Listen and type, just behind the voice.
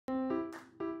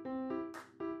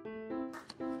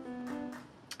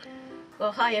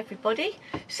Well, hi everybody.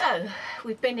 So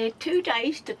we've been here 2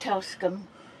 days to Telscombe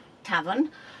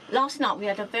Tavern. Last night we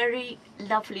had a very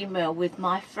lovely meal with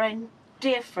my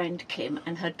dear friend Kim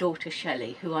and her daughter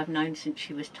Shelley, who I've known since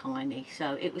she was tiny.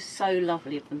 So it was so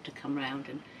lovely of them to come round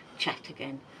and chat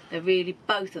again. They're really,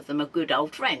 both of them are good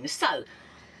old friends. So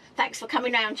thanks for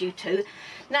coming round, you two.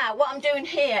 Now what I'm doing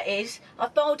here is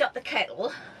I've boiled up the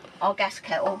kettle, our gas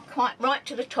kettle, quite right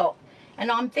to the top.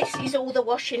 And this is all the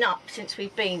washing up since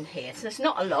we've been here. So there's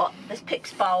not a lot. There's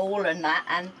Pic's bowl and that,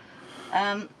 and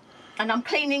I'm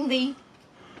cleaning the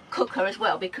cooker as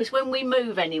well, because when we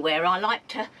move anywhere, I like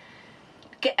to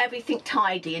get everything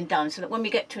tidy and done so that when we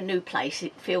get to a new place,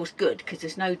 it feels good because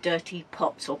there's no dirty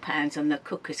pots or pans and the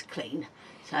cooker's clean.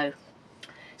 So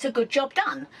it's a good job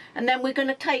done. And then we're going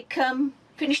to take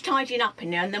finish tidying up in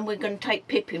there, and then we're going to take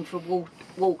Pippin for a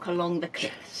walk along the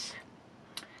cliffs.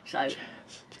 So.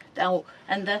 Oh,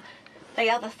 and the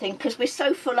other thing, because we're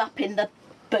so full up in the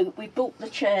boot, we brought the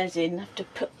chairs in, have to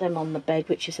put them on the bed,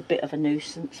 which is a bit of a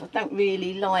nuisance. I don't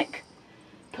really like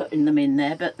putting them in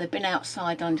there, but they've been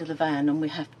outside under the van and we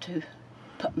have to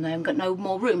put them there. We've got no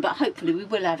more room, but hopefully we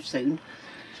will have soon.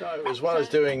 So as well as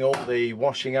doing all the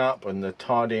washing up and the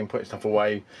tidying, putting stuff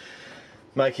away,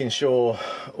 making sure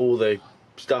all the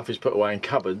stuff is put away in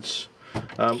cupboards,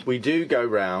 we do go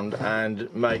round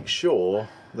and make sure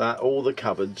that all the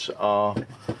cupboards are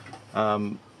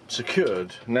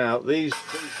secured. Now these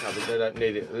cupboards, they don't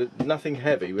need it, nothing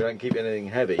heavy, we don't keep anything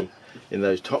heavy in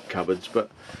those top cupboards, but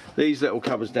these little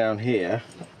cupboards down here,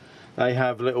 they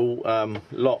have little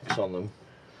locks on them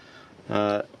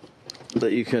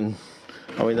that you can,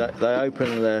 I mean they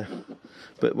open there,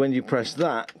 but when you press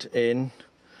that in,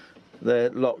 they're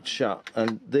locked shut,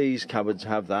 and these cupboards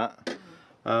have that.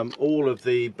 All of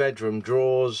the bedroom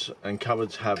drawers and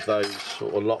cupboards have those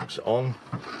sort of locks on,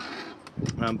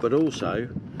 but also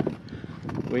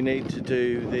we need to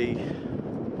do the,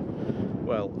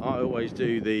 well, I always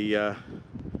do the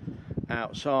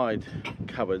outside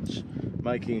cupboards,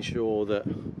 making sure that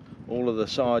all of the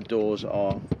side doors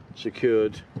are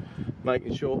secured,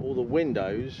 making sure all the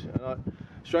windows, and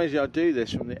strangely I do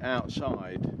this from the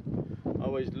outside. I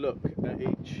always look at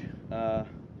each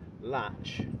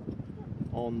latch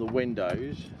on the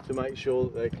windows to make sure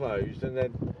that they're closed, and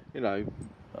then, you know,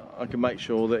 I can make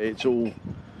sure that it's all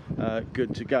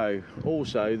good to go.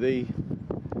 Also the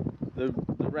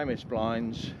Remis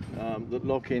blinds that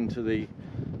lock into the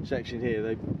section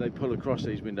here, they pull across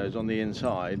these windows on the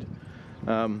inside.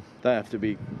 They have to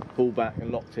be pulled back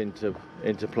and locked into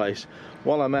place.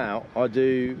 While I'm out, I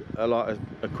do like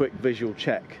a quick visual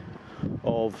check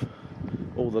of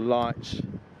all the lights,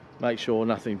 make sure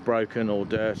nothing's broken or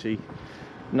dirty.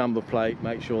 Number plate,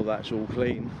 make sure that's all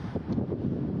clean.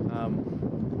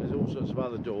 There's all sorts of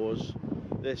other doors.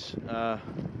 This sort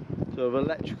of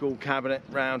electrical cabinet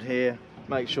round here,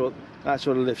 make sure that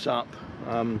sort of lifts up.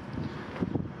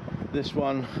 This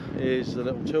one is the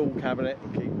little tool cabinet,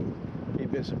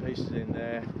 keep bits and pieces in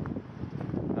there.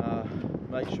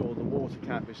 Make sure the water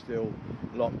cap is still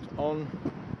locked on.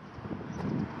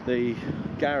 The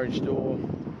garage door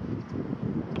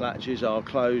latches are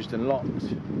closed and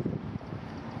locked.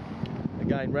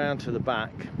 Again, round to the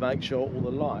back, make sure all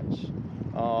the lights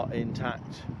are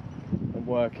intact and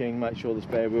working, make sure the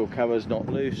spare wheel cover is not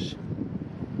loose.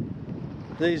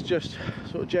 These are just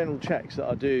sort of general checks that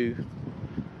I do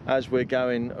as we're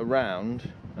going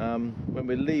around. When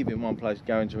we're leaving one place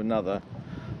going to another,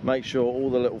 make sure all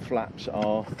the little flaps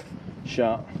are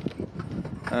shut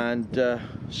and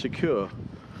secure.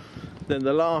 Then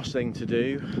the last thing to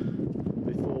do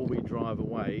before we drive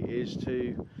away is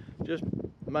to just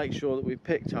make sure that we've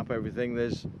picked up everything.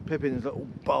 There's Pippin's little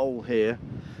bowl here,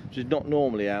 which is not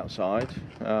normally outside.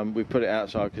 We put it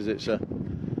outside because it's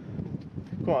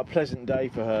quite a pleasant day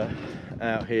for her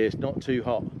out here. It's not too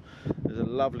hot. There's a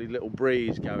lovely little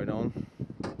breeze going on,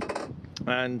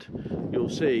 and you'll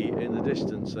see in the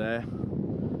distance there,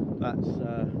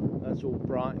 that's all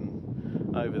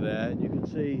Brighton over there, and you can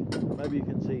see, maybe you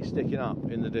can see sticking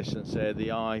up in the distance there,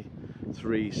 the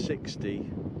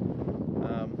I-360.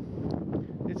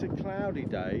 It's a cloudy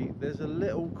day, there's a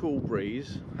little cool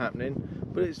breeze happening,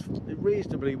 but it's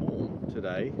reasonably warm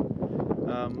today.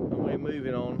 And we're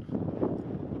moving on.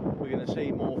 We're going to see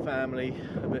more family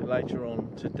a bit later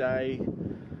on today,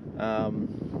 and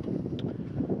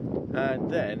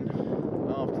then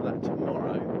after that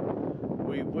tomorrow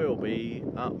we will be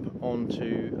up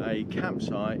onto a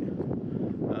campsite.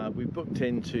 We booked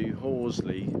into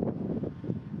Horsley.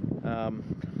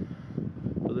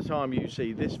 By the time you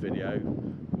see this video,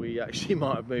 we actually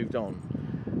might have moved on.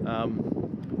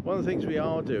 One of the things we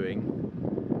are doing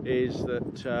is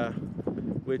that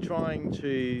we're trying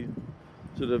to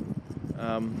sort of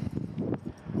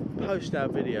post our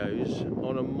videos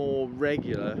on a more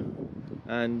regular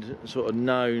and sort of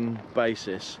known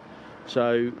basis.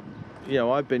 So, you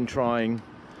know, I've been trying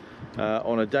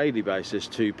on a daily basis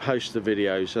to post the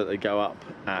videos so that they go up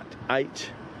at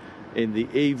 8 in the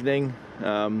evening,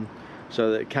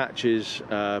 so that it catches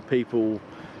people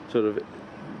sort of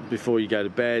before you go to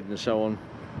bed and so on,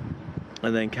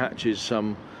 and then catches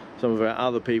some of our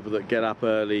other people that get up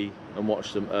early and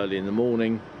watch them early in the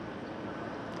morning.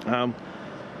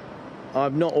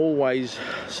 I've not always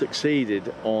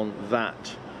succeeded on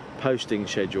that posting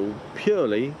schedule,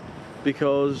 purely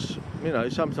because, you know,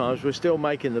 sometimes we're still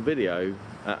making the video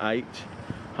at 8,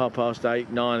 8:30,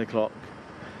 9 o'clock,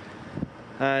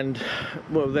 and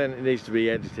well, then it needs to be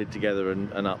edited together and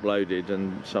uploaded,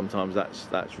 and sometimes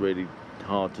that's really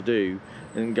hard to do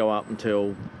and go up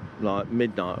until like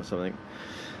midnight or something.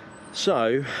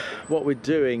 So what we're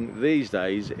doing these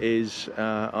days is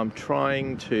I'm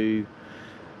trying to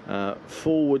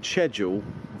forward schedule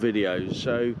videos.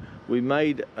 So we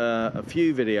made a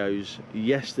few videos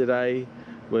yesterday,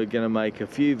 we're going to make a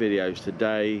few videos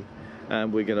today,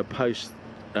 and we're going to post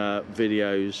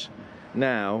videos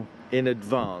now in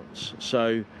advance.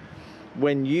 So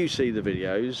when you see the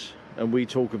videos and we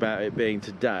talk about it being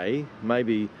today,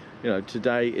 maybe, you know,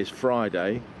 today is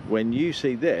Friday, when you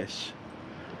see this,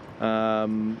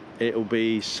 it'll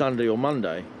be Sunday or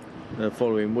Monday the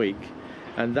following week,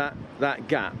 and that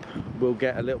gap will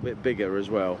get a little bit bigger as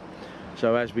well.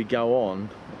 So as we go on,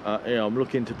 you know, I'm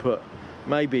looking to put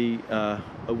maybe a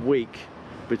week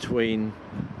between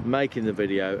making the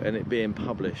video and it being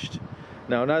published.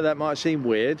 Now I know that might seem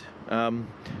weird,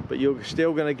 but you're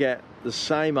still going to get the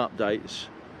same updates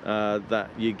that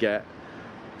you get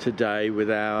today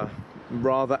with our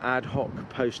rather ad hoc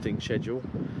posting schedule.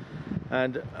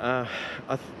 And I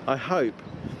hope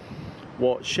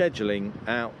what scheduling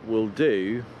out will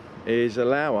do is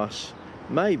allow us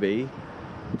maybe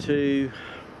to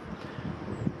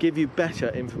give you better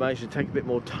information, take a bit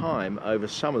more time over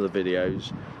some of the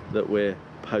videos that we're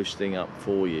posting up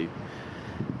for you.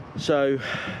 So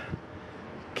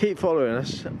keep following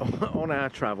us on our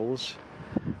travels.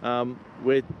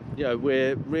 We're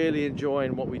really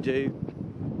enjoying what we do.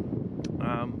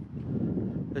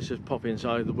 Let's just pop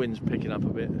inside. The wind's picking up a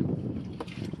bit,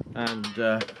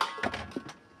 and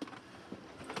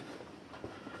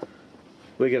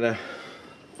we're gonna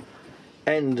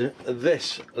end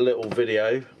this little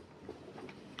video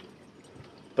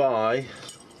by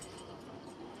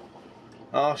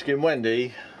asking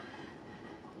Wendy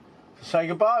to say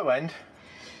goodbye, Wend.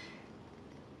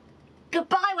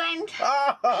 Goodbye, Wend.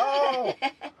 Oh!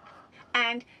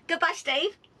 And goodbye,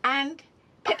 Steve. And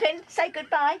Pippin, say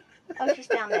goodbye. Oh, she's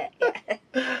down there. Yeah.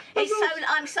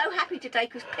 I'm so happy today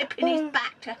because Pippin is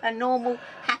back to her normal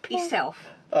happy self.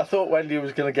 I thought Wendy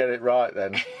was going to get it right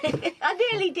then. I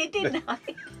nearly did, didn't I?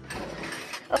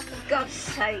 Oh, for God's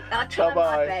sake, I'll try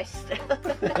my best.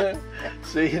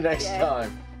 See you next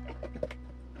time.